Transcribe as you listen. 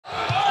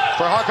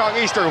for Hong Kong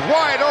Eastern.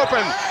 Wide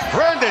open.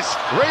 Brandis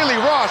Rayleigh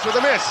Ross with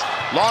a miss.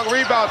 Long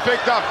rebound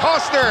picked up.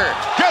 Costner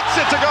gets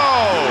it to go.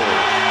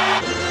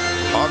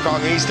 Hong Kong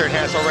Eastern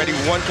has already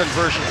one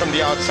conversion from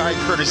the outside,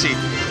 courtesy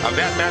of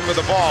that man with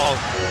the ball.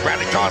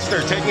 Bradon Costner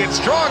taking it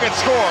strong and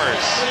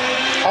scores.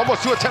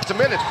 Almost 2 attempts a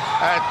minute.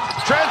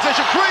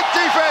 Transition, great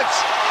defense.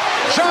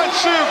 Sean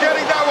Shu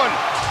getting that one.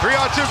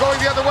 3-on-2 going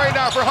the other way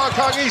now for Hong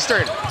Kong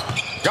Eastern.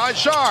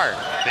 Ganshar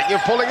thinking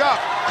of pulling up.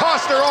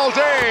 Costner all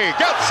day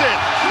gets it.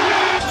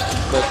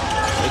 But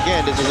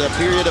again, this is a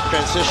period of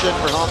transition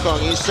for Hong Kong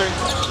Eastern.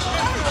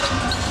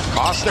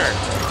 Costner.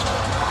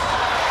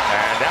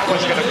 And that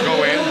one's going to go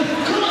in.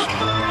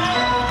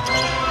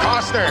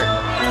 Costner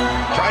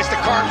tries to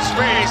carve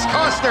space.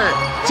 Costner,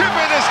 tip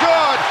it is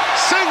good.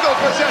 Single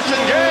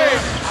possession game.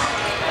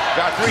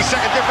 Got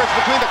 3-second difference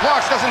between the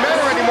clocks. Doesn't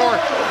matter anymore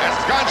as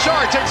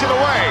Ganshar takes it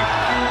away.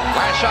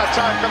 Last shot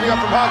time coming up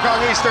from Hong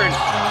Kong Eastern.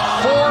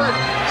 4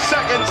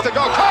 seconds to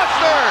go.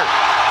 Costner!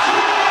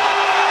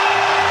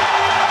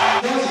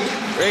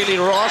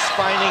 Rayleigh Ross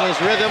finding his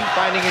rhythm,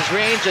 finding his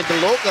range, and the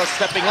local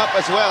stepping up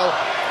as well.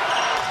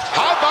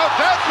 How about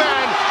that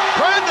man?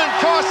 Bradon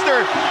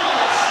Costner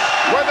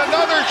with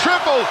another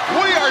triple.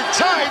 We are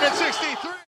tied at 63.